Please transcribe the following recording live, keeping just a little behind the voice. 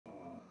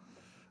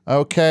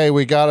Okay,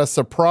 we got a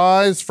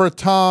surprise for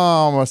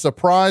Tom. A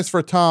surprise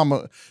for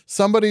Tom.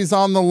 Somebody's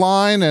on the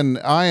line, and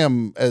I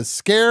am as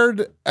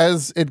scared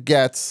as it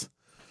gets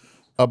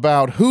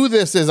about who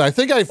this is. I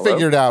think I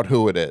figured out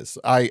who it is.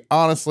 I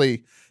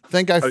honestly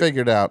think I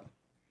figured out.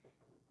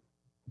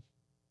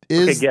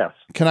 Okay, guess.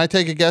 Can I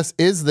take a guess?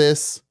 Is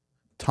this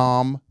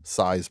Tom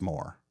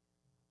Sizemore?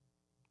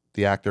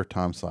 The actor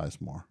Tom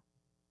Sizemore.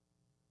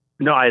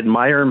 No, I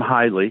admire him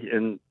highly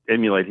and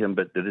emulate him,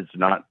 but it is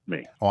not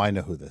me. Oh, I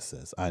know who this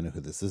is. I know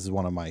who this is. This is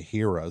one of my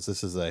heroes.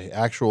 This is a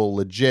actual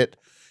legit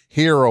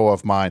hero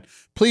of mine.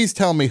 Please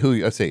tell me who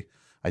you see.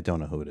 I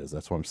don't know who it is.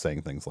 That's why I'm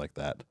saying things like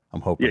that.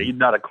 I'm hoping. Yeah,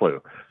 not a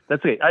clue.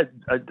 That's okay.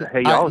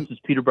 Hey, y'all, this is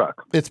Peter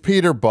Buck. It's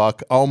Peter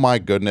Buck. Oh, my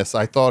goodness.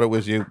 I thought it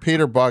was you.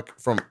 Peter Buck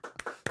from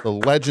the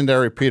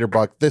legendary Peter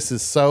Buck. This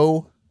is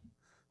so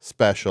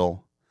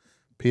special.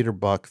 Peter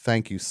Buck,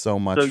 thank you so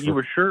much. So you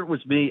were sure it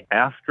was me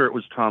after it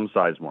was Tom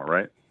Sizemore,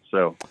 right?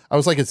 So I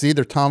was like, it's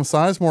either Tom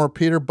Sizemore or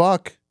Peter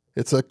Buck.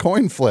 It's a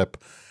coin flip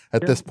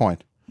at this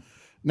point.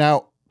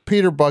 Now,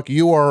 Peter Buck,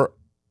 you are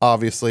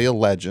obviously a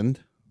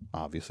legend.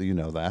 Obviously, you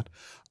know that.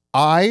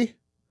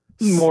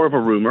 More of a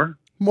rumor.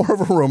 More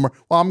of a rumor.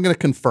 Well, I'm going to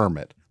confirm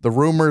it. The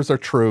rumors are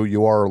true.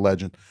 You are a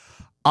legend.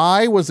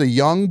 I was a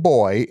young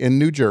boy in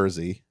New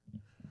Jersey,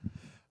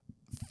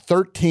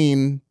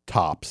 13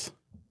 tops.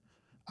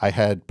 I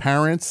had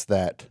parents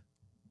that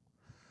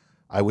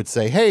I would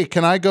say, hey,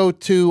 can I go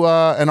to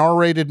an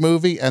R-rated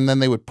movie? And then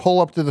they would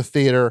pull up to the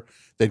theater.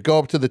 They'd go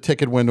up to the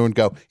ticket window and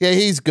go, yeah,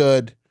 he's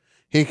good.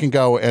 He can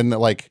go. And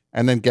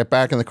then get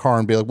back in the car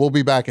and be like, we'll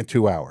be back in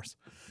 2 hours.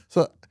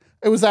 So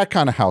it was that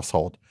kind of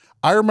household.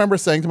 I remember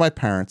saying to my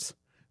parents,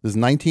 this is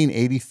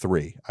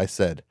 1983. I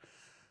said,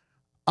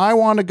 I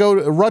want to go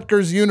to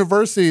Rutgers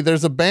University.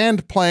 There's a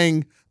band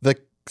playing the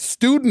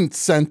Student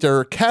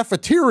Center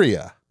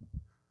cafeteria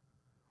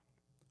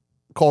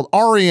called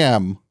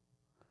R.E.M.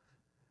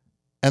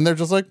 And they're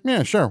just like,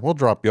 yeah, sure, we'll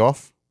drop you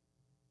off.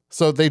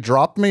 So they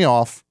dropped me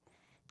off.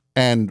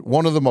 And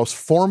one of the most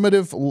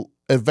formative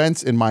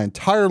events in my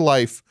entire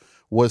life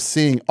was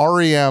seeing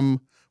R.E.M.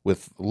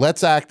 with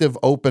Let's Active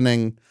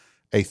opening,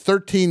 a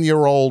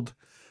 13-year-old.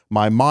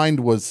 My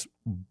mind was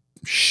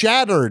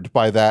shattered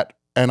by that,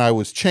 and I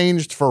was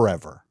changed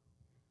forever.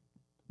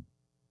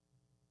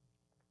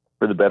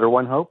 For the better,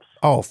 one hopes?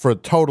 Oh,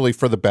 totally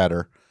for the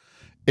better.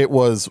 It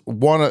was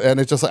and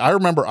it's just like, I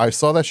remember I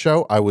saw that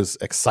show. I was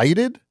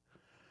excited.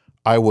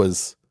 I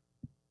was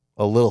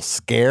a little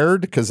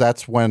scared because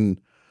that's when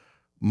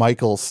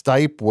Michael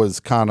Stipe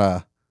was kind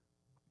of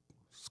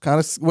there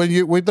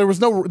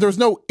was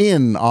no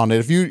in on it.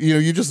 If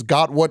you just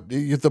got what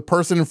the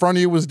person in front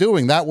of you was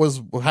doing. That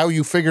was how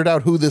you figured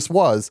out who this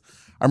was.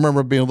 I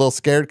remember being a little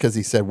scared because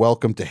he said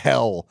 "Welcome to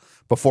Hell"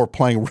 before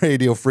playing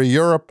Radio Free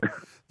Europe.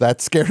 That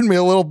scared me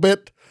a little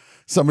bit.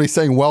 Somebody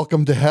saying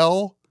 "Welcome to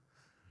Hell."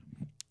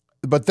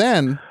 But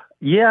then,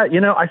 yeah,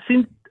 I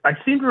seem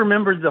to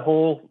remember the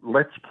whole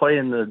 "let's play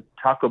in the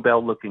Taco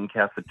Bell looking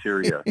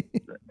cafeteria"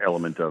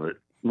 element of it,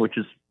 which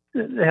is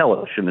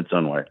hellish in its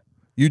own way.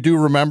 You do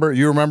remember?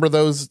 You remember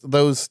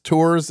those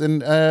tours in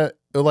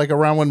like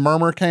around when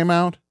Murmur came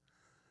out?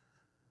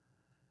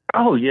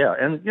 Oh yeah,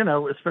 and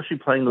especially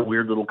playing the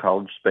weird little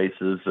college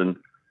spaces, and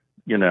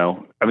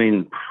I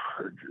mean,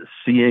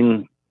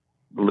 seeing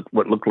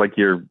what looked like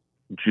your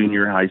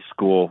junior high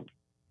school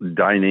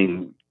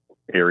dining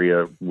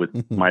area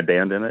with my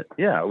band in it.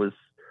 Yeah, it was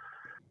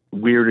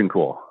weird and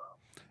cool.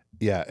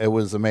 Yeah, it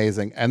was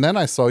amazing. And then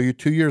I saw you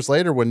 2 years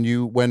later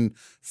when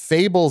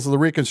Fables of the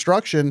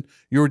Reconstruction,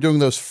 you were doing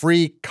those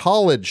free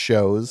college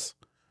shows.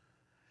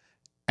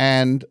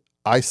 And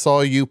I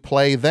saw you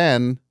play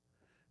then.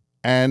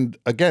 And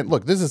again,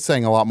 look, this is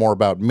saying a lot more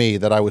about me,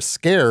 that I was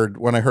scared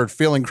when I heard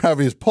Feeling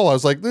Gravity's Pull. I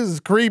was like, this is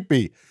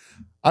creepy.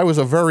 I was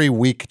a very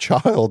weak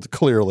child,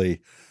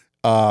 clearly.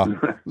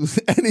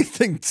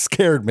 Anything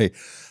scared me.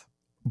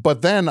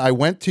 But then I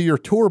went to your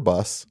tour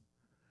bus,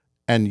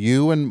 and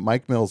you and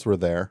Mike Mills were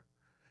there,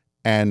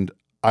 and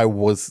they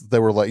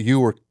were like, you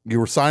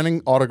were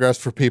signing autographs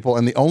for people,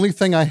 and the only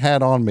thing I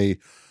had on me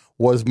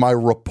was my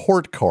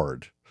report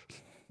card.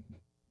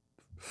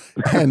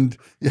 and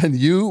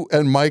you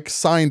and Mike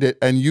signed it,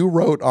 and you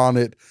wrote on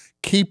it,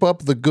 "Keep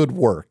up the good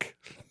work,"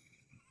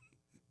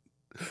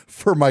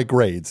 for my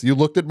grades. You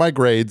looked at my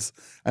grades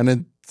and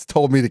then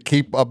told me to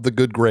keep up the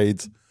good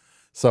grades.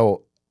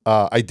 So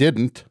I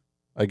didn't.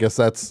 I guess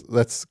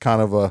that's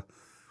kind of a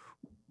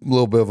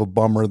little bit of a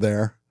bummer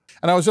there.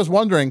 And I was just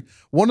wondering,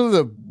 one of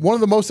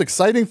the most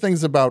exciting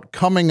things about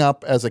coming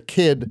up as a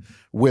kid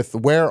with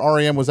where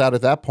R.E.M. was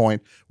at that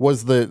point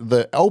was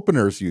the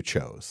openers you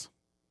chose.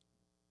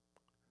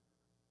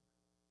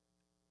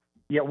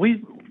 Yeah,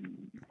 we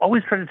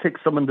always try to take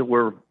someone that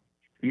we're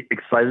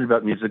excited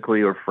about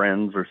musically or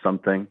friends or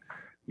something.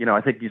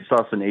 I think you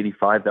saw us in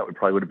 '85. That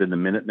probably would have been the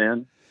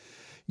Minutemen.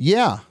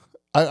 Yeah.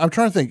 I'm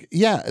trying to think.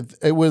 Yeah,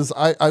 it was.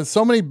 I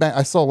so many.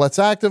 I saw Let's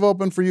Active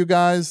open for you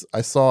guys.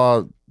 I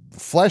saw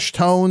Flesh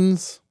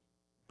Tones.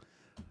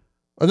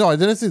 Oh, no, I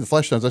didn't see the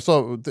Flesh Tones. I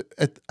saw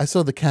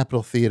the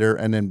Capitol Theater,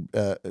 and then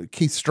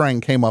Keith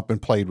Strang came up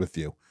and played with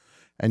you,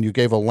 and you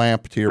gave a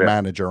lamp to your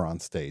manager on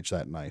stage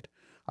that night.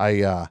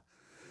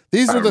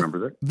 These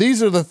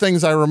are the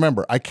things I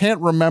remember. I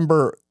can't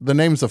remember the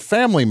names of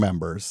family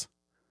members,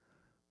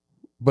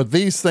 but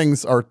these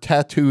things are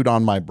tattooed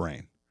on my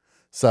brain.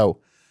 So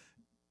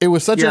it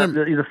was such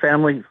the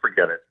family,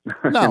 forget it.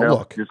 No,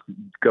 look, just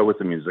go with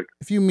the music.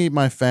 If you meet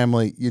my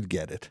family, you'd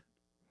get it.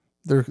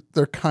 They're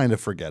kind of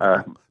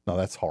forgettable. No,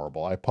 that's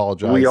horrible. I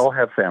apologize. We all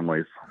have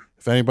families.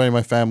 If anybody in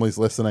my family's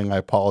listening, I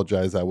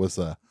apologize. That was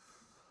a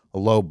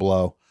low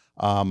blow.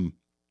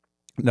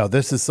 No,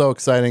 this is so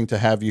exciting to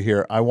have you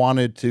here. I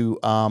wanted to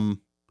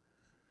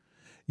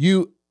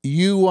you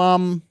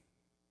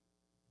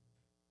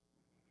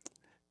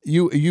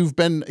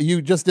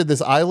just did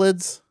this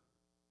Eyelids?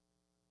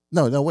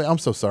 No, wait, I'm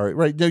so sorry.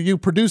 Right. You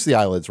produced the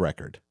Eyelids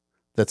record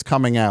that's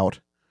coming out.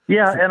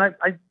 Yeah, and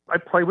I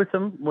play with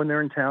them when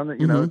they're in town.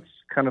 You know, it's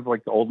kind of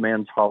like the old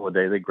man's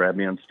holiday. They grab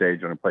me on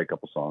stage and I play a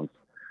couple songs.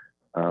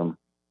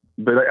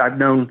 But I've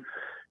known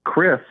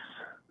Chris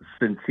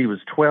since he was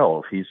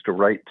 12. He used to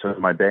write to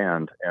my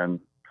band, and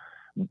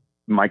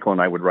Michael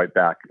and I would write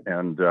back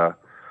and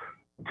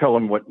tell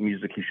him what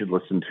music he should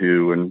listen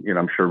to. And, you know,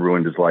 I'm sure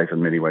ruined his life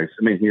in many ways.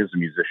 I mean, he is a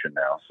musician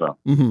now.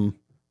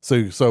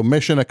 So, so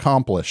mission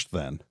accomplished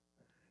then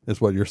is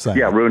what you're saying.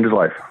 Yeah. Ruined his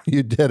life.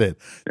 You did it.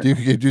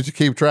 Did you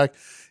keep track?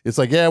 It's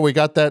like, yeah, we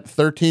got that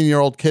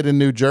 13-year-old kid in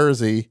New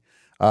Jersey.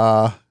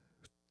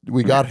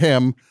 We got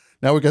him.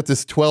 Now we got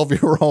this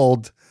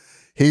 12-year-old.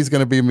 He's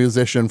going to be a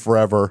musician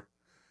forever.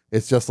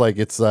 It's just like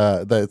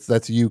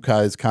that's you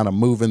guys kind of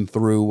moving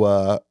through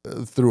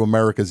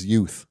America's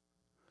youth.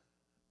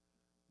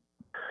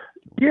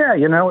 Yeah,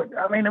 you know,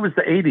 I mean, it was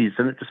the 80s,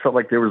 and it just felt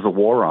like there was a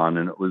war on,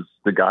 and it was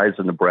the guys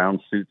in the brown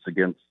suits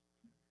against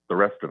the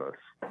rest of us.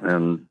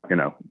 And, you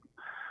know,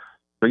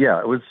 so yeah,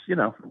 it was, you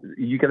know,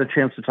 you get a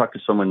chance to talk to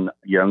someone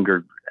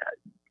younger,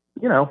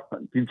 you know,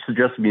 you'd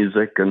suggest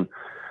music and,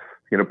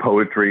 you know,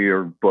 poetry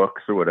or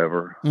books or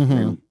whatever.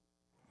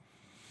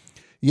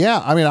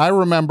 Yeah, I mean, I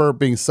remember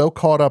being so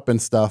caught up in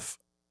stuff.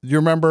 Do you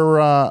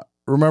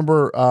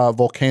remember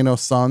Volcano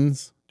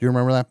Suns? Do you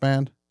remember that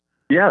band?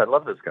 Yeah, I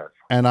love those guys.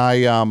 And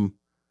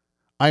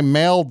I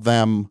mailed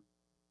them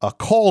a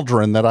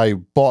cauldron that I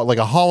bought, like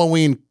a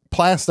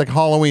plastic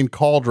Halloween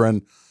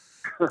cauldron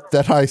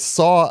that I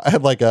saw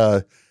at like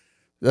a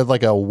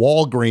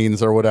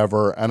Walgreens or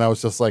whatever. And I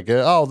was just like,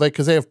 oh,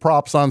 because they have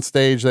props on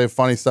stage, they have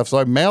funny stuff. So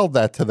I mailed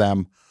that to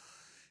them.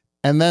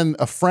 And then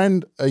a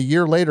friend a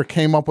year later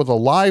came up with a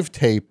live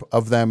tape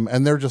of them,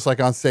 and they're just like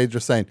on stage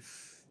just saying,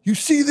 "You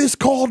see this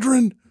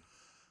cauldron?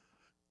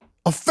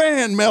 A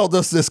fan mailed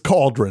us this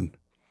cauldron.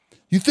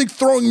 You think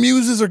throwing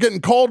muses are getting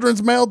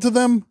cauldrons mailed to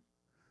them?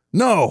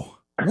 No,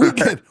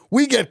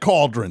 we get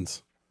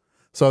cauldrons."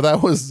 So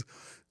those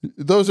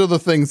are the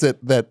things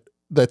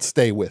that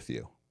stay with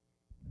you.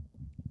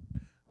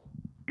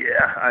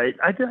 Yeah,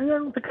 I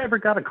don't think I ever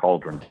got a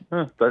cauldron,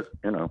 but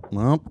you know.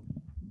 Well,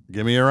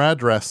 give me your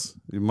address.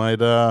 You might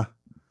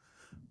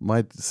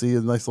see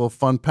a nice little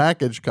fun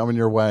package coming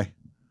your way.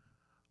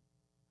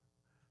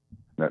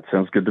 That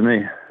sounds good to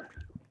me.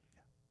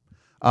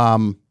 What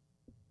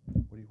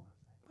do you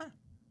want?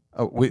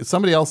 Oh,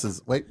 somebody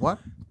else's. Wait, what?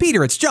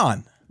 Peter, it's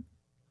John.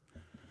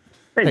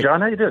 Hey,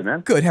 John, how you doing, man?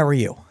 Good. How are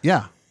you?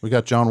 Yeah, we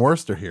got John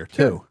Worster here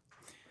too.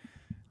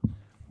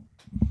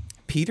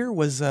 Peter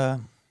was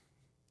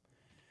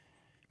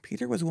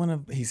one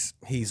of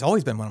he's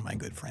always been one of my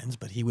good friends,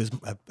 but he was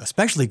a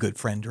especially good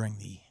friend during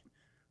the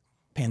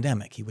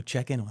pandemic. He would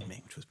check in on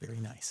me, which was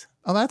very nice.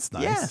 Oh, that's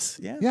nice. Yes.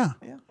 Yeah.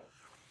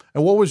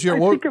 And what was your?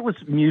 I think it was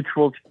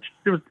mutual.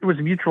 It was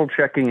mutual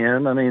checking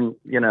in. I mean,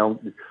 you know,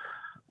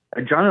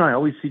 John and I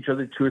always see each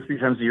other 2 or 3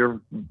 times a year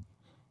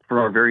for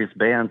our various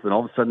bands, and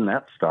all of a sudden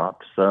that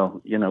stopped.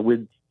 So, you know,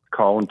 we'd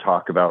call and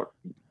talk about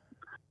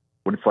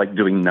what it's like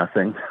doing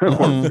nothing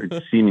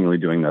or seemingly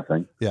doing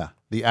nothing. Yeah,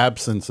 the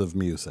absence of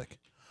music.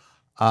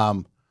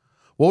 What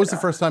was the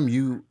first time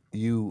you?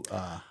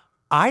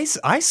 I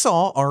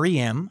saw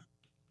R.E.M.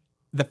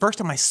 The first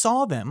time I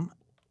saw them,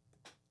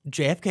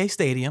 JFK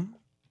Stadium.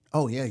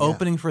 Oh yeah.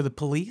 Opening for the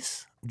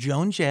Police,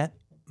 Joan Jett,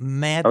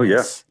 Madness. Oh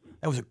yeah,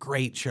 that was a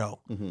great show.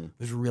 It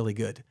was really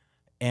good.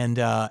 And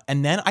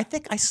then I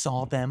think I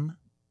saw them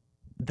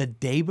the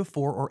day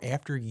before or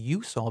after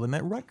you saw them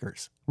at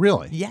Rutgers.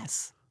 Really?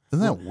 Yes.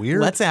 Isn't that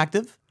weird? Let's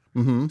Active.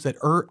 It's at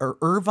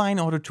Irvine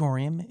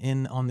Auditorium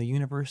on the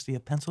University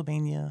of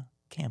Pennsylvania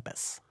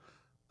campus.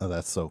 Oh,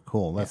 that's so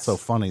cool. That's so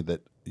funny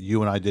that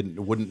you and I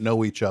wouldn't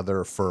know each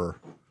other for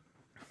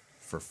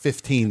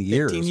 15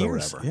 years or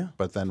whatever. Yeah.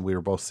 But then we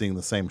were both seeing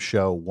the same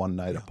show one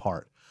night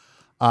apart.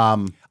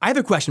 I have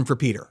a question for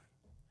Peter.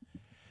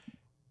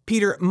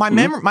 Peter, my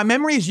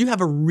memory is you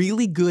have a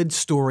really good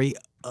story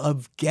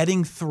of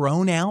getting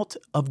thrown out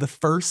of the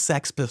first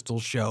Sex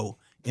Pistols show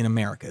in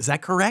America. Is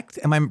that correct?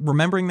 Am I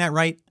remembering that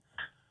right?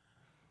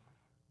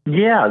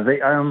 Yeah,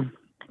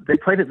 they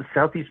played at the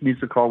Southeast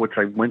Music Hall, which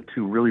I went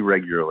to really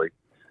regularly.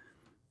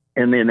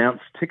 And they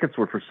announced tickets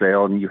were for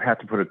sale, and you had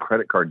to put a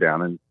credit card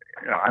down. And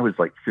I was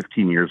like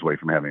 15 years away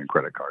from having a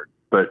credit card.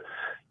 But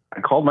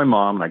I called my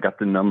mom, and I got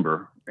the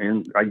number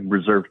and I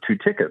reserved 2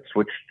 tickets,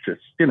 which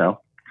just,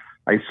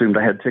 I assumed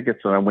I had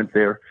tickets, and I went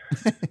there.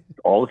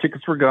 All the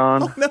tickets were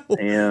gone. Oh, no.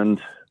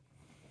 And,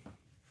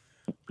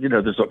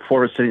 there's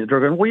 4 of us sitting at the door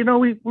going, well,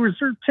 we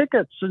reserved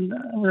tickets. And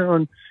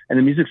the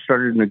music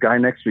started, and the guy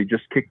next to me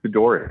just kicked the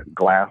door in,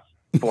 glass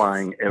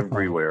flying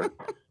everywhere.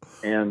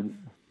 And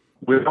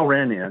we all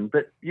ran in.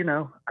 But,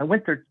 I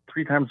went there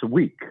 3 times a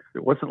week.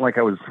 It wasn't like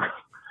I was,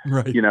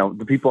 right.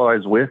 The people I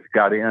was with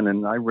got in,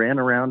 and I ran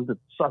around and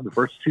saw the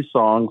first 2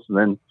 songs. And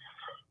then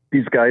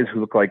these guys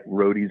who look like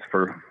roadies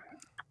for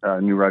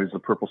New Riders of the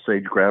Purple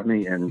Sage grabbed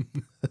me and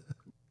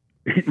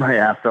beat my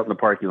ass out in the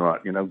parking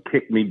lot,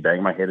 kicked me,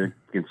 banged my head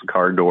against the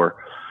car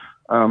door.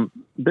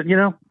 But,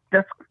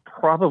 that's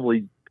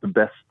probably the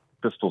best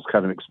Pistols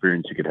kind of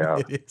experience you could have.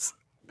 It is.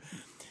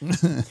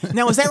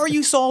 Now, is that where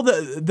you saw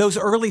those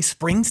early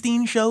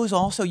Springsteen shows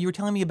also? You were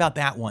telling me about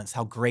that once,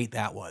 how great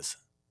that was.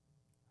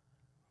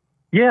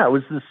 Yeah, it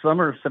was the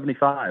summer of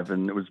 '75,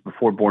 and it was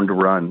before Born to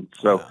Run.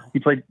 So he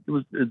played, it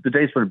was the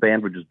days when a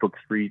band would just book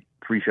three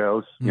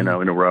shows, in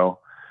a row.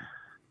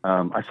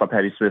 I saw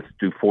Patti Smith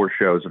do 4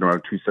 shows in a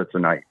row, 2 sets a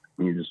night.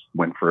 And you just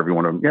went for every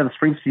one of them. Yeah, the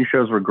Springsteen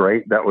shows were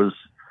great. That was,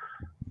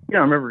 I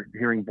remember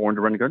hearing Born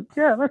to Run and going,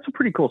 yeah, that's a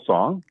pretty cool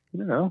song.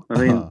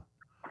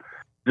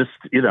 Just,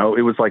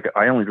 it was like,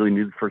 I only really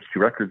knew the first 2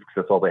 records because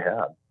that's all they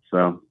had.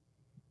 So.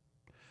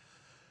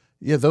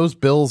 Yeah, those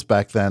bills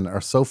back then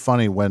are so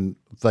funny when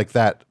like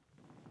that,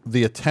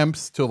 the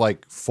attempts to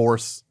like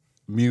force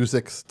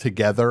musics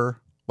together,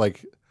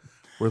 like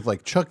with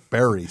like Chuck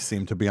Berry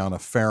seemed to be on a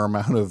fair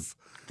amount of,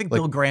 I think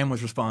Bill Graham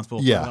was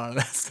responsible for a lot of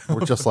that stuff.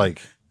 We're just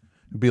like,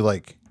 it'd be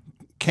like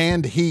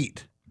Canned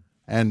Heat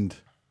and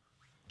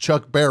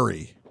Chuck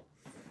Berry,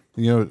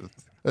 we had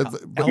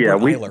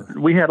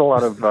a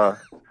lot of,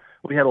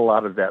 we had a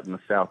lot of that in the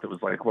South. It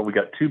was like, well, we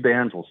got 2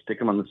 bands, we'll stick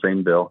them on the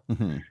same bill.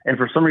 Mm-hmm. And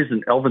for some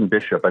reason, Elvin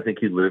Bishop, I think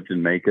he lived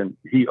in Macon.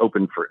 He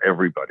opened for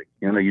everybody.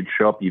 You'd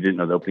show up, you didn't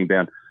know the opening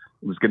band.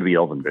 It was going to be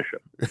Elvin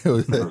Bishop. It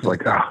was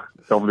like,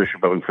 Elvin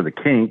Bishop opened for the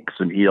Kinks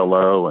and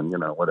ELO and,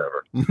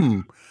 whatever. Mm-hmm.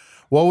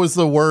 What was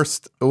the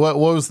worst, what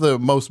was the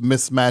most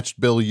mismatched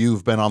bill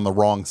you've been on the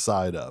wrong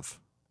side of?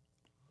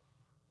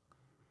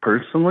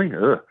 Personally?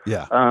 Ugh.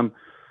 Yeah.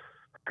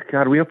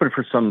 God, we opened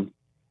for some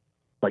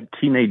like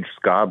teenage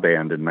ska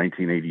band in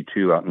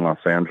 1982 out in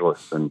Los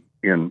Angeles and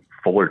in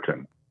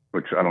Fullerton,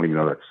 which I don't even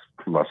know that's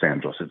Los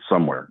Angeles. It's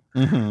somewhere.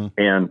 Mm-hmm.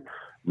 And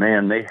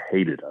man, they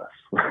hated us.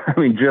 I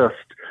mean, just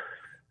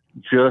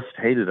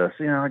hated us.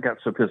 I got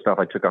so pissed off.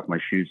 I took off my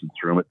shoes and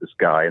threw them at this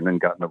guy and then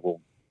got in a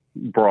little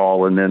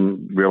brawl and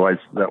then realized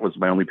that was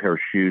my only pair of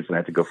shoes and I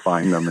had to go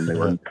find them. And they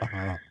were,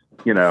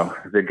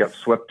 they got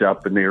swept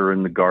up and they were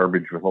in the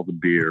garbage with all the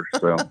beer.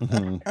 So,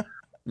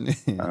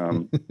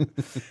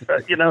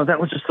 that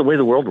was just the way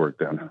the world worked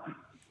then.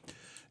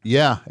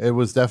 Yeah, it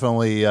was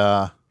definitely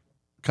kind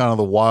of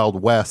the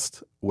Wild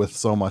West with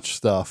so much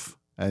stuff,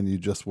 and you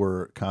just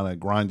were kind of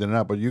grinding it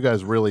out. But you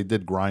guys really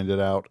did grind it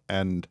out,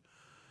 and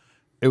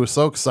it was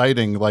so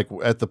exciting. Like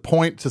at the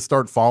point to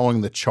start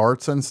following the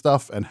charts and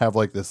stuff, and have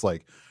like this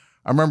like,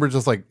 I remember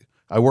just like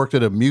I worked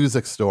at a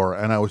music store,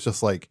 and I was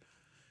just like,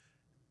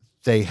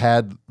 they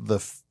had the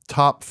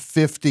top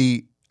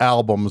 50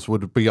 albums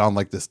would be on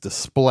like this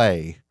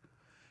display,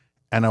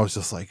 and I was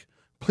just like,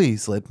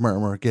 please let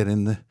Murmur get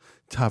in the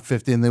top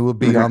 50 and they will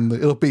be on the,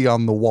 it'll be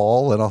on the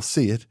wall and I'll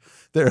see it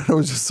there. And I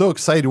was just so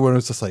excited when it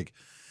was just like, it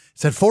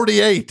said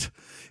 48,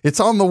 it's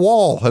on the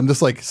wall. I'm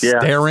just like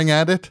staring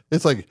at it.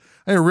 It's like,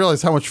 I didn't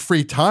realize how much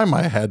free time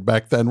I had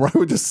back then where I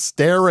would just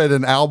stare at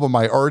an album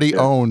I already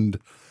owned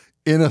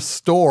in a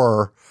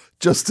store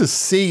just to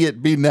see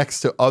it be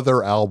next to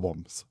other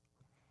albums.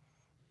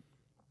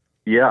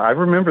 Yeah, I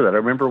remember that. I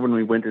remember when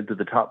we went into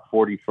the top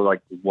 40 for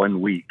like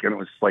 1 week, and it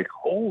was like,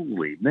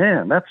 holy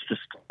man, that's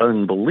just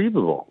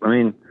unbelievable. I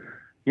mean,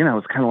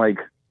 it's kind of like,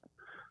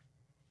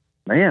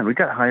 man, we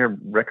got higher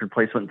record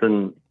placement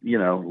than,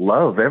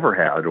 Love ever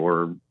had,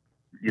 or,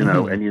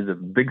 any of the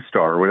Big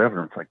Star or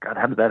whatever. It's like, God,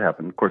 how did that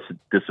happen? Of course, it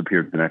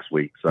disappeared the next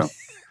week. So,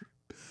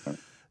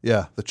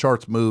 yeah, the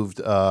charts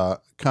moved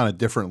kind of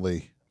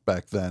differently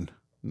back then.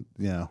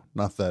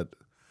 Not that.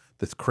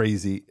 This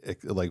crazy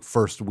like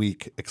first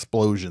week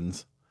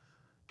explosions,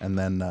 and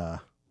then that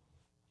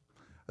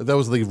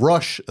was the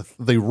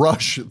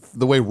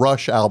way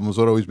Rush albums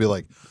would always be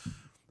like,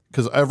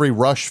 because every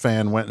Rush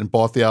fan went and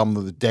bought the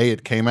album the day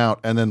it came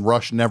out, and then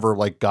Rush never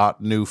like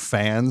got new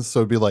fans, so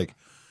it'd be like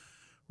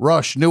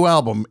Rush new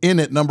album in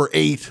at number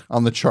 8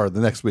 on the chart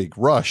the next week,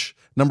 Rush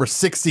number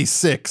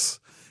 66,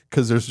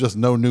 because there's just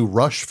no new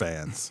Rush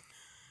fans.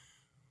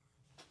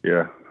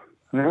 Yeah,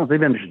 well, they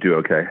managed to do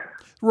okay.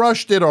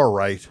 Rush did all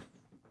right.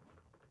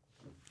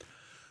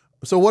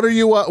 So what are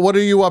you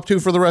up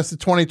to for the rest of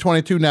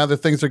 2022 now that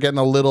things are getting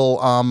a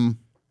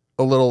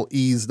little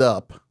eased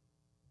up?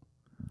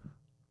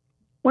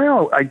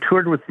 Well, I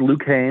toured with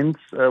Luke Haynes.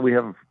 We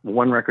have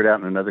one record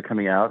out and another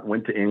coming out.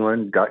 Went to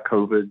England, got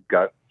COVID,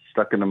 got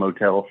stuck in a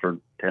motel for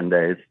 10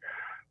 days.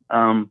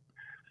 I've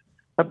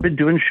been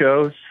doing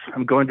shows.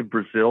 I'm going to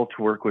Brazil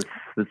to work with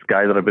this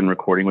guy that I've been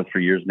recording with for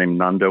years named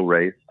Nando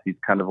Reis. He's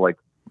kind of like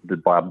the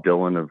Bob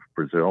Dylan of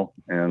Brazil.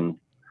 And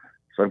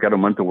so I've got a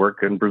month of work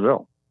in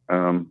Brazil.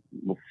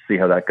 We'll see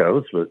how that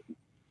goes, but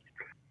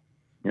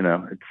you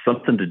know, it's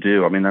something to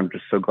do. I mean, I'm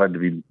just so glad to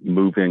be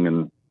moving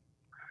and,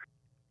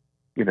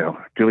 you know,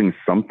 doing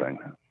something.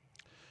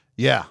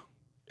 Yeah.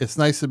 It's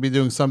nice to be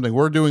doing something.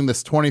 We're doing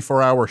this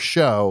 24-hour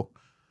show,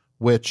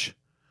 which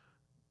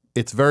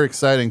it's very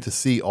exciting to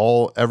see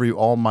all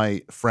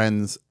my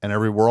friends and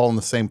we're all in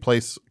the same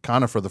place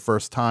kind of for the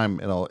first time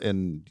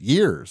in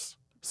years.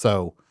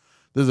 So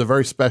this is a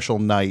very special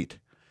night,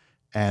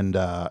 and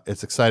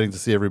it's exciting to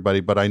see everybody.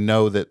 But I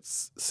know that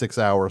 6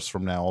 hours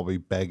from now I'll be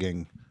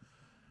begging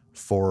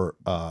for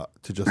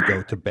to just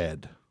go to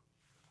bed.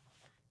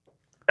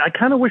 I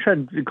kind of wish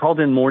I'd called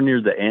in more near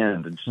the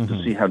end just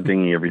to see how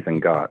dingy everything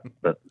got.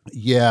 But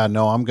yeah,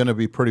 no, I'm going to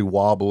be pretty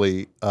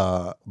wobbly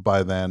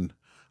by then.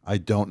 I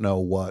don't know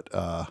what.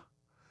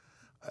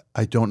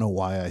 I don't know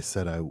why I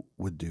said I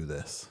would do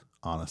this.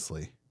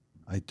 Honestly,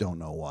 I don't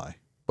know why,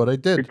 but I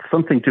did. It's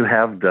something to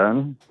have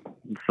done.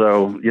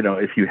 So, you know,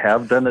 if you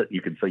have done it,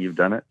 you can say you've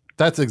done it.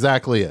 That's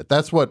exactly it.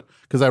 That's what,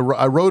 because I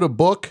wrote a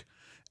book,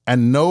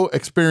 and no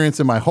experience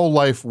in my whole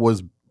life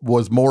was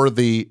more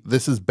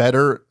this is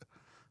better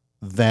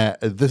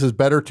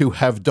to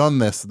have done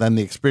this than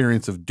the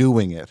experience of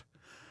doing it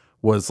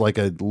was like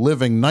a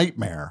living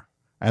nightmare.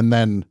 And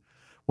then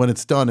when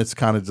it's done, it's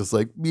kind of just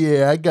like,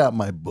 yeah, I got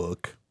my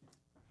book.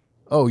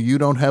 Oh, you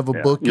don't have a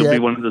book You'll yet? You'll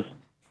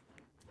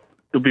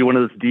be one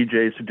of those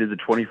DJs who did the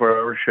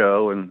 24-hour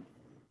show and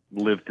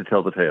live to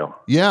tell the tale.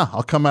 Yeah,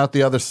 I'll come out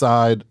the other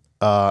side,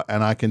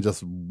 and I can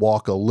just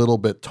walk a little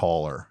bit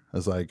taller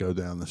as I go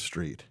down the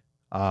street.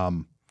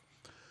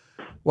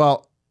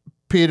 Well,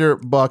 Peter,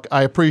 Buck,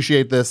 I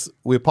appreciate this.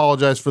 We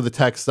apologize for the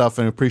tech stuff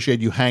and appreciate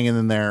you hanging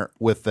in there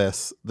with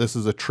this. This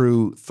is a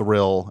true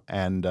thrill,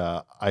 and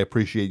I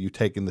appreciate you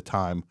taking the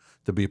time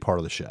to be a part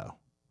of the show.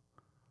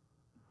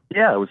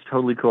 Yeah, it was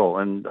totally cool.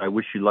 And I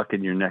wish you luck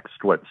in your next,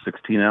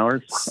 16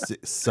 hours?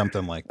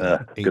 Something like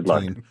that. 18. Good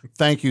luck.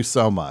 Thank you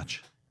so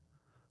much.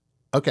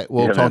 Okay,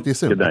 we'll talk to you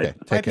soon. Good night. Okay,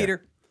 take Bye, care.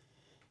 Peter.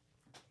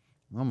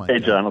 Oh my Hey,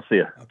 God. John, I'll see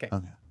you. Okay.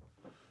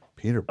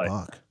 Peter Bye.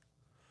 Buck.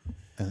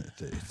 And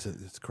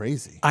it's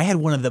crazy. I had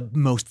one of the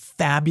most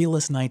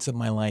fabulous nights of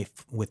my life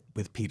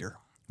with Peter.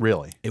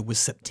 Really? It was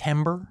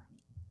September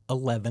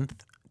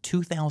 11th,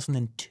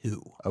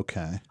 2002.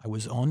 Okay. I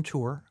was on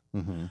tour,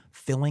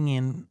 filling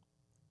in.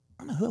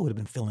 I don't know who I would have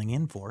been filling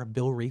in for,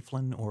 Bill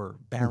Rieflin or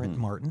Barrett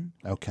Martin.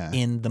 Okay.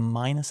 In the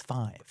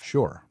 -5.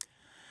 Sure.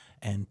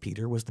 And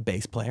Peter was the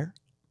bass player.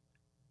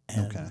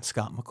 And Okay.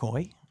 Scott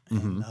McCoy.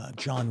 And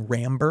John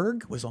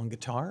Ramberg was on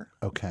guitar.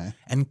 Okay.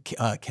 And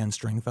Ken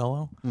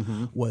Stringfellow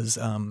was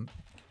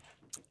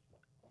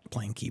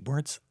playing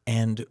keyboards.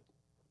 And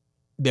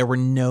there were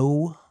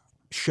no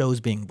shows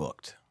being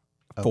booked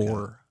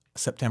for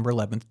September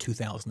 11th,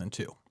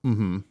 2002.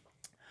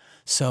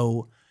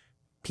 So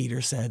Peter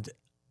said,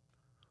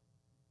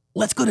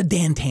 let's go to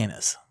Dan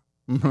Tana's.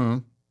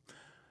 And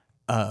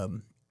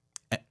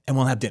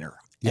we'll have dinner.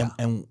 Yeah.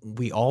 And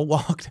we all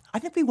walked, I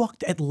think we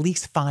walked at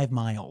least 5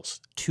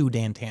 miles to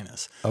Dan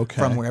Tana's. Okay.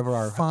 From wherever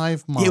our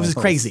 5 miles. Yeah, it was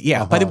crazy.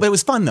 Yeah. But it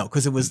was fun though,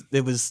 because it was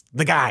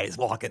the guys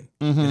walking.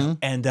 You know?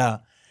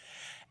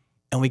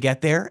 And we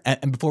get there,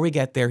 and before we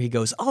get there, he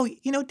goes, oh,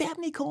 you know,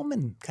 Dabney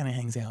Coleman kind of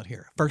hangs out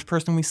here. First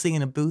person we see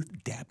in a booth,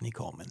 Dabney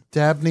Coleman.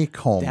 Dabney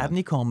Coleman.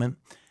 Dabney Coleman.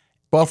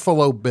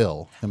 Buffalo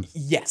Bill.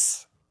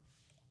 Yes.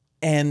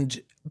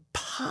 And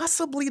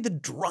possibly the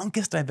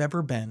drunkest I've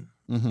ever been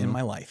in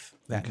my life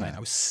that night. I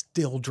was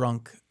still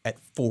drunk at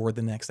 4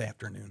 the next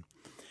afternoon.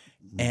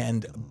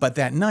 But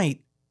that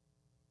night,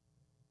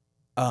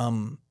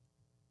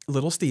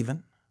 Little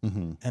Steven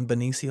and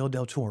Benicio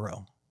del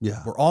Toro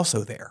were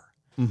also there.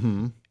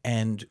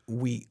 And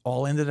we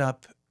all ended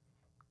up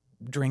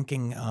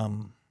drinking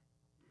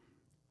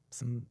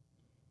some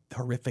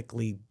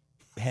horrifically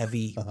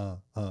heavy.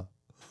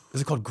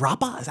 Is it called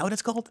grappa? Is that what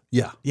it's called?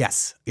 Yeah.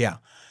 Yes. Yeah.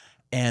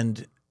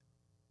 And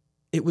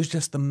it was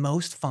just the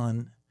most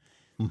fun.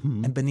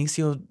 And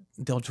Benicio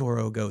del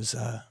Toro goes,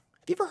 have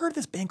you ever heard of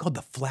this band called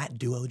the Flat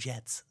Duo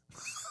Jets?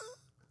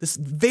 This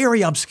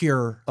very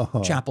obscure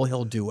Chapel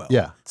Hill duo.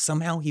 Yeah.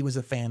 Somehow he was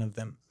a fan of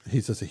them.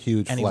 He's just a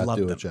huge And he Flat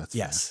loved Duo them. Jets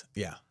Yes.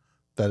 fan. Yeah.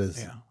 That is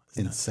Yeah.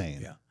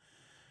 insane. Yeah.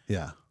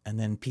 Yeah. And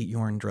then Pete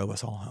Yorn drove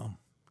us all home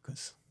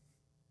because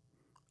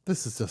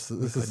This is just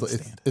couldn't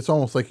stand. it's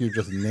almost like you're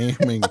just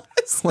naming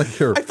like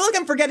you're I feel like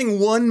I'm forgetting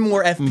one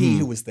more FP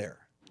who was there.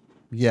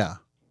 yeah.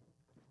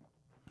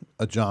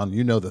 John,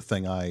 you know the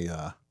thing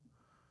I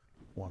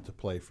want to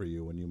play for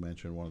you when you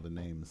mention one of the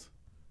names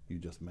you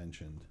just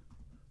mentioned.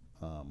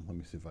 Let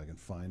me see if I can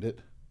find it.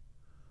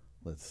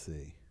 Let's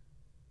see.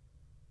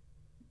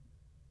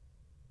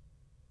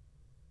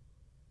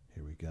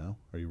 Here we go.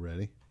 Are you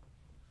ready?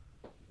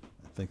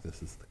 I think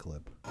this is the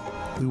clip.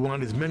 We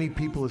want as many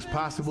people as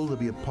possible to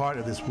be a part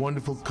of this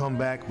wonderful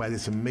comeback by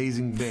this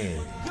amazing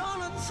band.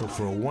 So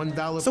for a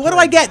 $1 So what do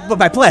I get with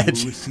my pledge?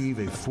 You will receive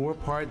a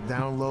 4-part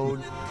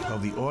download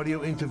of the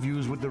audio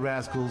interviews with the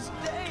Rascals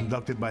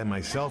conducted by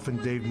myself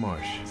and Dave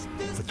Marsh.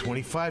 For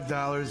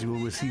 $25, you will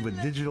receive a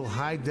digital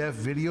high-def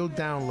video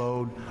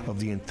download of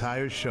the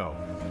entire show.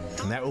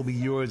 And that will be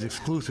yours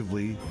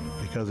exclusively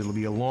because it'll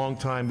be a long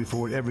time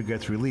before it ever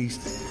gets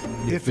released,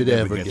 if it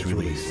ever gets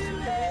released.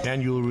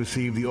 And you will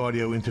receive the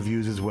audio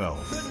interviews as well.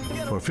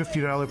 For a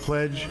 $50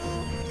 pledge,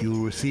 you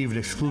will receive an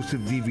exclusive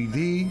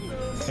DVD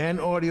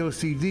and audio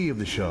CD of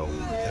the show.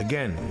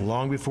 Again,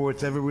 long before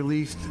it's ever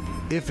released,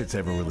 if it's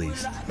ever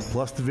released.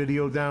 Plus the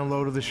video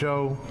download of the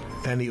show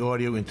and the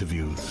audio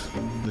interviews.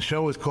 The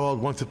show is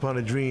called Once Upon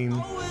a Dream,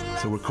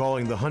 so we're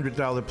calling the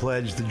 $100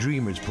 pledge the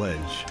Dreamer's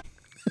Pledge.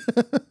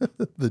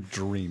 The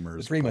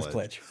Dreamer's Dreamer's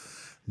Pledge.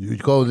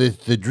 You'd call this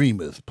the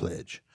Dreamer's Pledge.